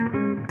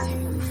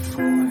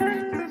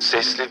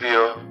Sesli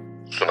Biyo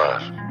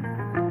sunar.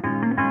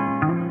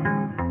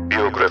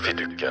 Biyografi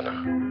Dükkanı.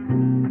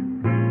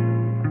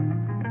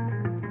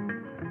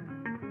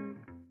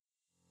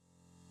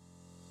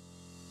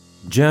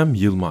 Cem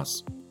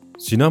Yilmaz,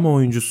 sinema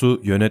oyuncusu,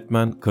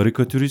 yönetmen,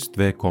 karikatürist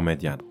ve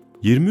komedyen.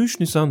 23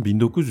 Nisan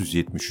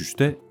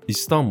 1973'te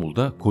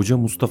İstanbul'da Koca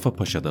Mustafa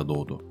Paşa'da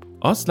doğdu.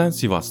 Aslen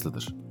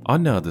Sivaslıdır.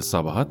 Anne adı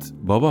Sabahat,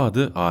 baba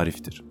adı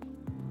Arif'tir.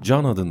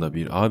 Can adında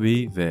bir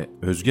ağabeyi ve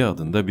Özge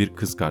adında bir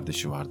kız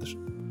kardeşi vardır.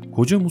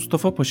 Koca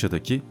Mustafa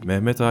Paşa'daki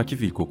Mehmet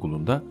Akif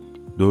İlkokulu'nda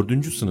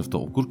 4. sınıfta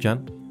okurken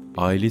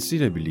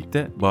ailesiyle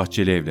birlikte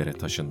Bahçeli Evler'e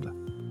taşındı.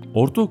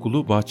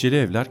 Ortaokulu Bahçeli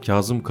Evler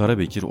Kazım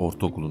Karabekir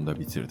Ortaokulu'nda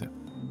bitirdi.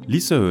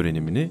 Lise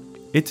öğrenimini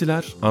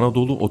Etiler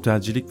Anadolu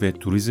Otelcilik ve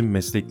Turizm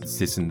Meslek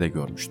Lisesi'nde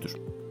görmüştür.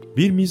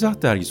 Bir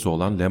mizah dergisi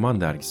olan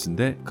Leman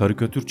dergisinde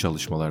karikatür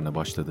çalışmalarına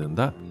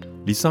başladığında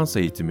lisans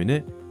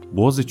eğitimini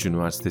Boğaziçi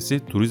Üniversitesi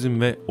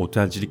Turizm ve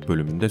Otelcilik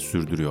bölümünde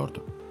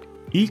sürdürüyordu.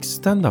 İlk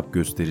stand-up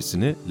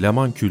gösterisini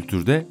Leman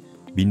Kültür'de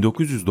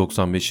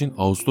 1995'in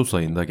Ağustos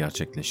ayında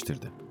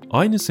gerçekleştirdi.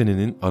 Aynı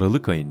senenin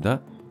Aralık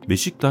ayında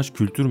Beşiktaş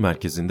Kültür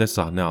Merkezi'nde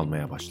sahne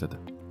almaya başladı.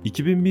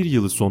 2001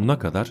 yılı sonuna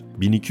kadar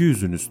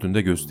 1200'ün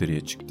üstünde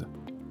gösteriye çıktı.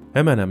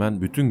 Hemen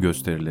hemen bütün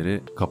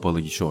gösterileri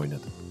kapalı gişe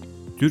oynadı.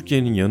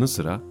 Türkiye'nin yanı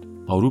sıra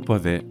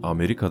Avrupa ve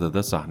Amerika'da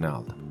da sahne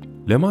aldı.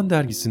 Leman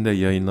dergisinde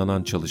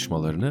yayınlanan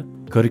çalışmalarını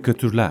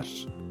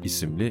Karikatürler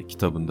isimli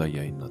kitabında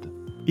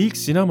yayınladı. İlk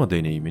sinema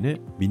deneyimini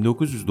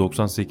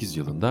 1998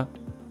 yılında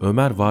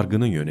Ömer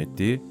Vargın'ın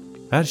yönettiği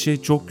Her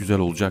Şey Çok Güzel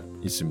Olacak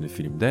isimli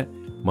filmde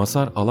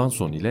Mazhar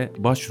Alanson ile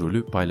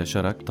başrolü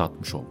paylaşarak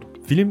tatmış oldu.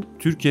 Film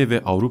Türkiye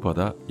ve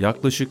Avrupa'da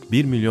yaklaşık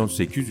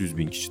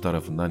 1.800.000 kişi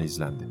tarafından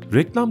izlendi.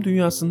 Reklam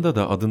dünyasında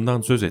da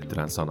adından söz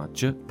ettiren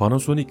sanatçı,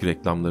 Panasonic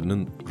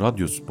reklamlarının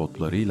radyo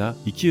spotlarıyla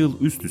 2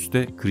 yıl üst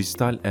üste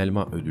Kristal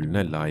Elma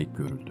ödülüne layık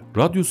görüldü.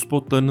 Radyo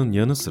spotlarının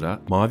yanı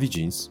sıra Mavi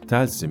Jeans,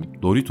 Telsim,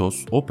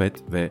 Doritos,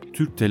 Opet ve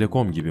Türk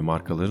Telekom gibi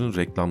markaların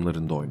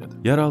reklamlarında oynadı.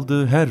 Yer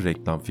aldığı her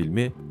reklam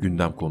filmi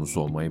gündem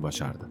konusu olmayı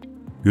başardı.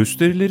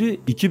 Gösterileri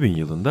 2000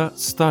 yılında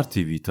Star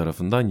TV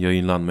tarafından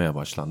yayınlanmaya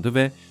başlandı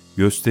ve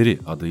Gösteri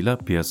adıyla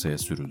piyasaya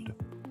sürüldü.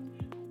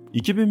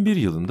 2001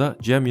 yılında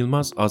Cem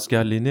Yilmaz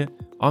askerliğini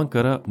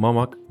Ankara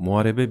Mamak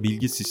Muharebe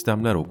Bilgi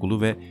Sistemler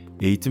Okulu ve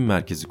Eğitim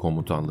Merkezi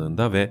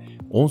Komutanlığında ve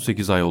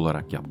 18 ay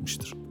olarak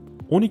yapmıştır.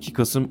 12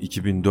 Kasım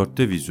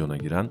 2004'te vizyona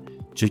giren,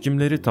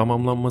 çekimleri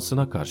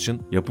tamamlanmasına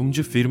karşın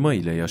yapımcı firma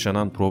ile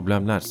yaşanan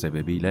problemler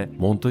sebebiyle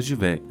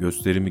montajı ve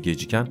gösterimi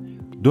geciken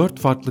 4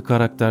 farklı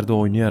karakterde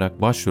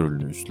oynayarak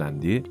başrolünü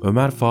üstlendiği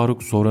Ömer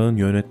Faruk Sorak'ın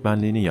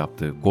yönetmenliğini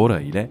yaptığı Gora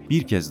ile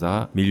bir kez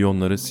daha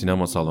milyonları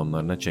sinema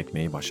salonlarına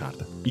çekmeyi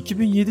başardı.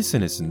 2007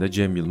 senesinde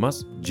Cem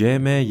Yilmaz,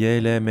 CEM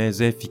YILMAZ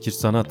Fikir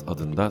Sanat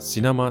adında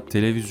sinema,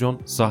 televizyon,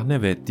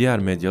 sahne ve diğer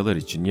medyalar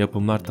için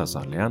yapımlar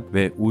tasarlayan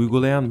ve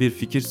uygulayan bir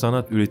fikir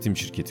sanat üretim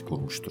şirketi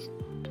kurmuştur.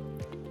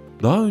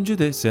 Daha önce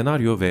de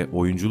senaryo ve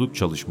oyunculuk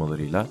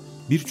çalışmalarıyla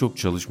birçok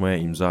çalışmaya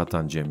imza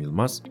atan Cem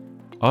Yilmaz,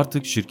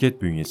 artık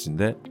şirket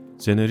bünyesinde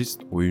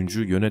senarist,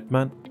 oyuncu,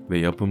 yönetmen ve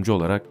yapımcı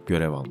olarak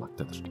görev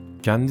almaktadır.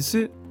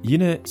 Kendisi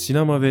yine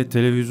sinema ve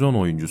televizyon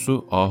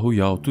oyuncusu Ahu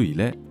Yautu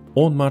ile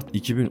 10 Mart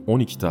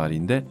 2012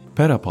 tarihinde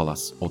Pera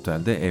Palace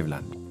Otel'de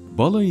evlendi.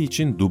 Balayı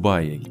için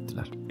Dubai'ye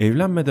gittiler.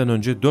 Evlenmeden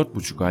önce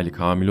 4,5 aylık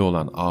hamile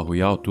olan Ahu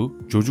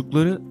Yautu,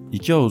 çocukları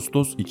 2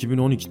 Ağustos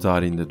 2012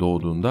 tarihinde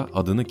doğduğunda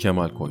adını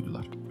Kemal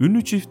koydular.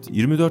 Ünlü çift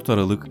 24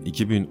 Aralık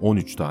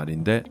 2013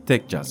 tarihinde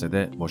tek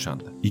celsede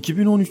boşandı.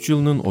 2013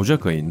 yılının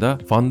Ocak ayında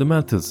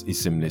Fundamentals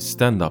isimli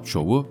stand-up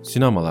şovu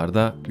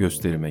sinemalarda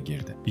gösterime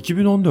girdi.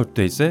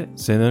 2014'te ise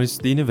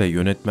senaristliğini ve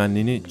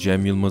yönetmenliğini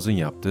Cem Yilmaz'ın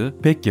yaptığı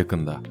Pek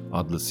Yakında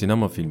adlı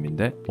sinema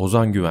filminde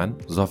Ozan Güven,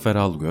 Zafer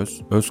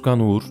Algöz, Özkan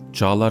Uğur,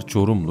 Çağlar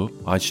Çorumlu,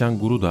 Ayşen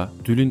Guruda,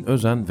 Tülin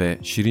Özen ve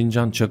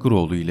Şirincan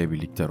Çakıroğlu ile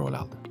birlikte rol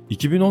aldı.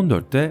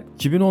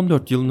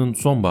 2014 yılının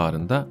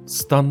sonbaharında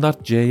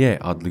Standart CY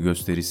adlı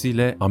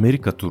gösterisiyle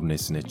Amerika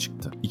turnesine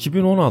çıktı.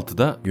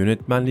 2016'da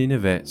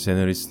yönetmenliğini ve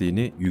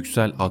senaristliğini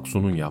Yüksel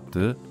Aksu'nun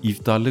yaptığı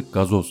İftarlık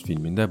Gazoz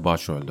filminde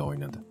başrolde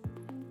oynadı.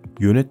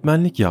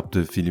 Yönetmenlik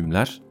yaptığı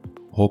filmler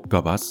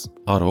Hokkabaz,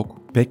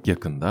 Arok, Pek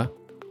Yakında,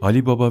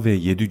 Ali Baba ve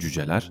Yedi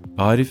Cüceler,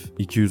 Arif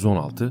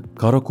 216,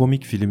 Kara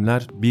Komik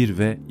Filmler 1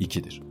 ve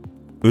 2'dir.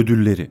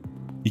 Ödülleri: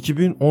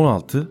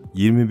 2016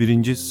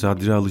 21.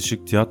 Sadri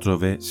Alışık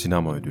Tiyatro ve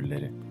Sinema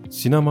Ödülleri.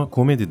 Sinema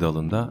Komedi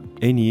dalında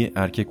en iyi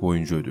erkek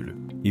oyuncu ödülü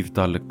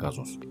İftarlık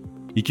Gazoz.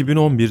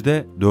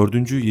 2011'de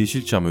 4.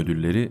 Yeşilçam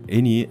Ödülleri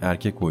en iyi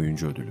erkek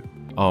oyuncu ödülü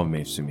Av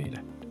Mevsimi ile.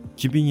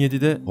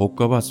 2007'de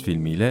Hokkabaz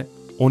filmiyle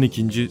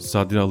 12.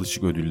 Sadri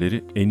Alışık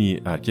Ödülleri en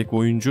iyi erkek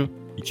oyuncu,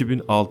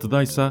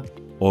 2006'da ise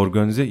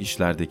Organize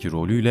işlerdeki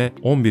rolüyle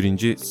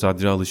 11.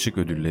 Sadri Alışık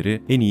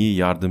Ödülleri en iyi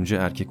yardımcı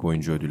erkek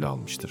oyuncu ödülü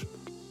almıştır.